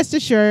definitely rest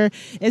assured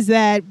is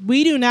that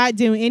we do not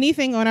do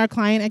anything on our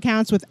client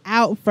accounts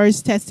without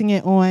first testing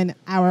it on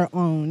our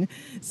own.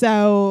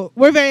 So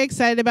we're very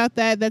excited about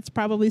that. That's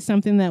probably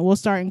something that we'll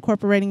start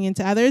incorporating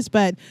into others,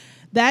 but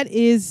that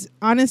is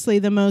honestly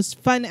the most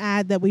fun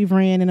ad that we've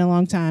ran in a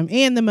long time,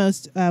 and the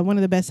most one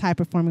of the best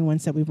high-performing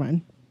ones that we've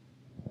run.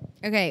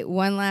 Okay,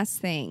 one last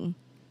thing.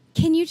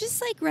 Can you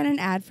just run an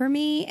ad for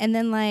me, and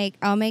then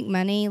I'll make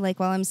money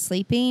while I'm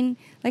sleeping?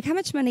 How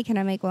much money can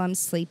I make while I'm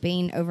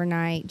sleeping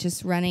overnight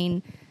just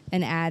running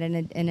an ad in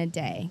a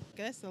day?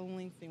 That's the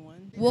lengthy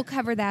one. We'll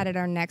cover that at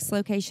our next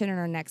location and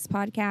our next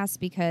podcast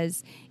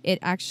because it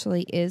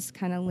actually is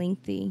kind of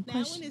lengthy.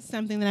 That one is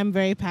something that I'm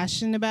very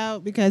passionate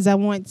about because I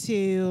want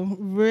to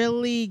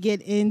really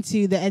get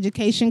into the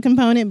education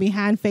component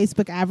behind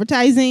Facebook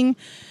advertising.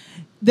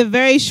 The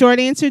very short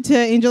answer to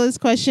Angela's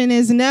question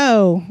is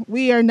no.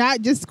 We are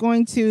not just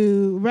going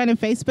to run a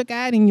Facebook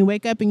ad and you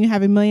wake up and you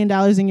have $1 million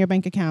in your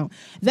bank account.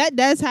 That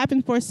does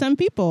happen for some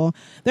people.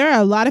 There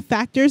are a lot of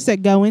factors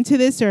that go into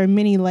this. There are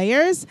many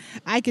layers.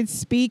 I could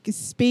speak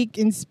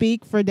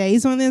for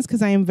days on this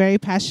because I am very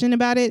passionate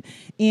about it.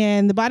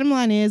 And the bottom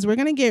line is we're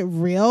going to get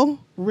real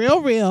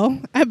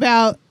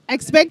about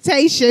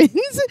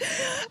expectations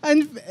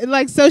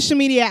on social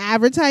media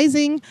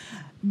advertising,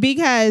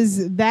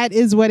 because that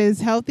is what is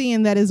healthy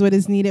and that is what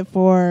is needed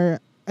for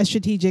a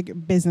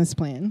strategic business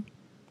plan.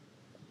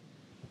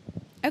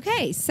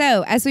 Okay,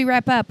 so as we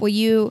wrap up, will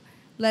you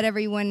let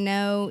everyone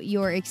know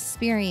your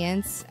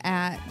experience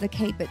at the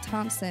Cape at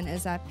Thompson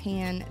as I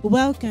pan?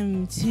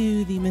 Welcome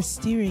to the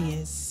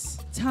mysterious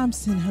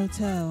Thompson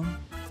Hotel.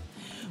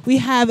 We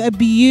have a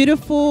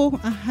beautiful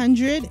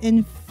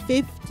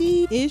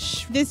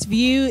 150-ish. This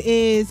view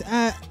is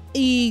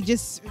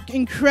just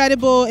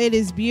incredible. It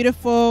is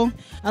beautiful.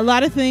 A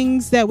lot of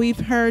things that we've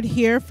heard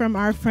here from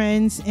our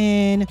friends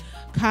in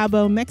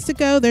Cabo,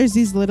 Mexico. There's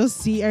these little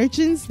sea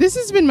urchins. This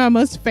has been my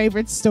most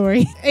favorite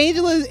story.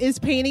 Angela is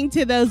painting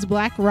to those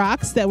black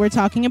rocks that we're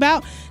talking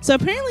about. So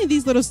apparently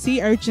these little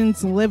sea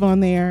urchins live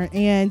on there,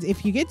 and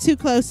if you get too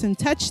close and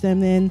touch them,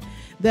 then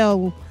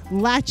they'll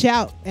latch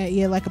out at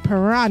you like a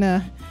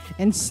piranha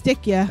and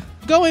stick you.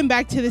 Going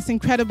back to this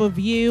incredible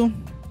view,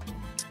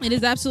 it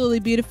is absolutely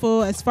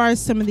beautiful as far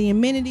as some of the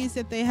amenities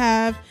that they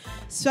have.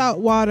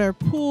 Saltwater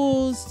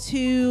pools,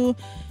 2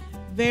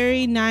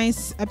 very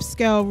nice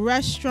upscale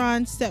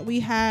restaurants that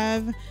we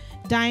have,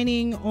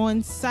 dining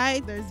on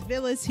site. There's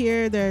villas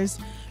here. There's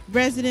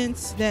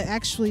residents that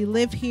actually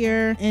live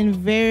here and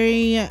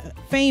very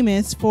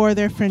famous for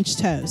their French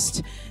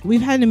toast.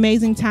 We've had an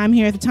amazing time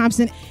here at the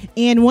Thompson.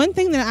 And one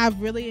thing that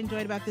I've really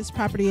enjoyed about this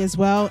property as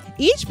well,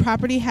 each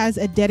property has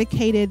a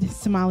dedicated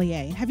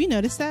sommelier. Have you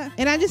noticed that?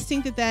 And I just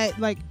think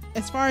that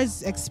as far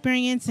as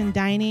experience and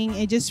dining,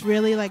 it just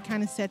really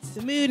kind of sets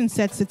the mood and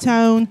sets the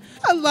tone.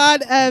 A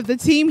lot of the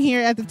team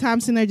here at the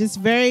Thompson are just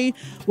very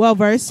well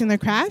versed in their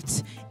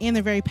crafts, and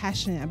they're very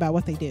passionate about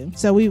what they do.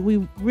 So we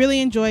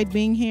really enjoyed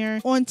being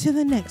here. On to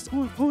the next,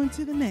 on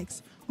to the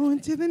next, on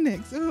to the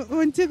next,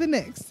 on to the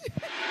next.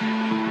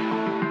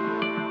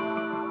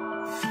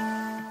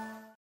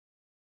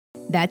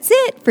 That's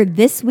it for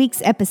this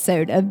week's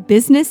episode of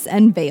Business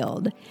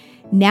Unveiled.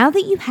 Now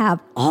that you have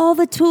all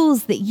the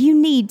tools that you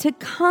need to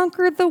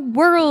conquer the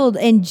world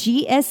and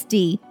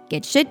GSD,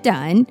 get shit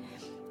done,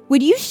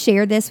 would you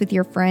share this with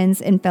your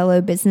friends and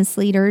fellow business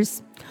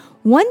leaders?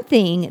 One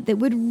thing that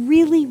would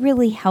really,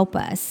 really help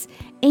us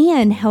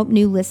and help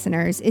new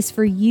listeners is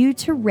for you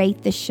to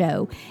rate the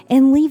show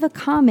and leave a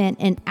comment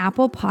in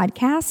Apple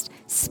Podcast,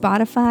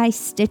 Spotify,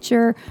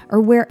 Stitcher,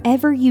 or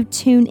wherever you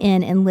tune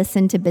in and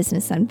listen to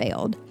Business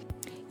Unveiled.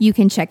 You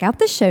can check out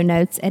the show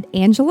notes at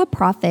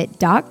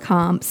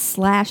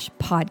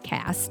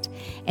angelaprofit.com/podcast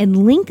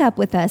and link up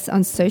with us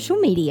on social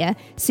media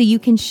so you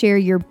can share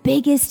your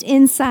biggest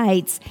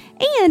insights.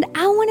 And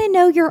I want to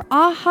know your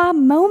aha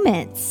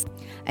moments.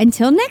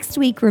 Until next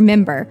week,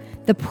 remember,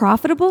 the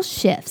profitable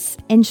shifts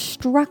and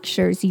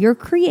structures you're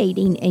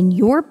creating in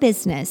your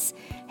business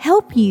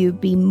help you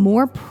be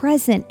more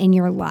present in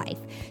your life.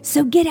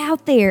 So get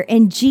out there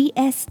and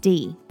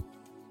GSD.